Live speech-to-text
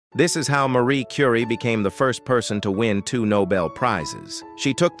This is how Marie Curie became the first person to win 2 Nobel Prizes.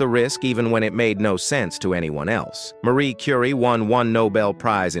 She took the risk even when it made no sense to anyone else. Marie Curie won 1 Nobel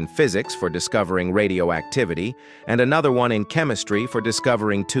Prize in physics for discovering radioactivity and another one in chemistry for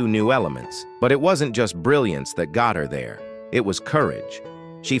discovering 2 new elements. But it wasn't just brilliance that got her there. It was courage.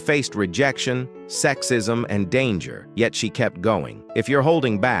 She faced rejection, sexism, and danger, yet she kept going. If you're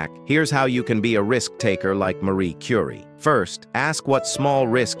holding back, here's how you can be a risk-taker like Marie Curie. First, ask what small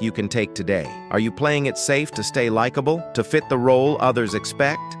risk you can take today. Are you playing it safe to stay likable, to fit the role others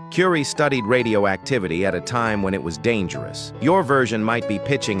expect? Curie studied radioactivity at a time when it was dangerous. Your version might be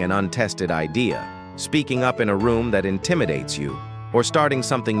pitching an untested idea, speaking up in a room that intimidates you, or starting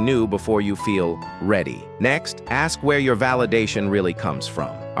something new before you feel ready. Next, ask where your validation really comes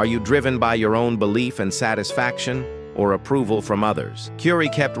from. Are you driven by your own belief and satisfaction, or approval from others? Curie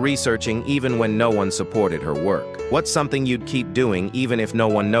kept researching even when no one supported her work. What's something you'd keep doing even if no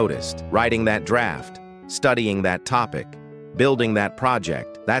one noticed? Writing that draft, studying that topic, building that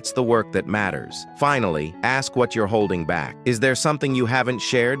project. That's the work that matters. Finally, ask what you're holding back. Is there something you haven't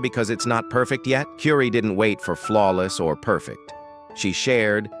shared because it's not perfect yet? Curie didn't wait for flawless or perfect. She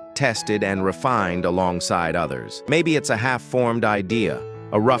shared, tested, and refined alongside others. Maybe it's a half-formed idea,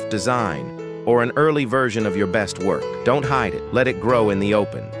 a rough design, or an early version of your best work. Don't hide it. Let it grow in the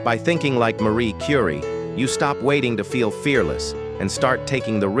open. By thinking like Marie Curie, you stop waiting to feel fearless and start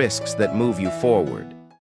taking the risks that move you forward.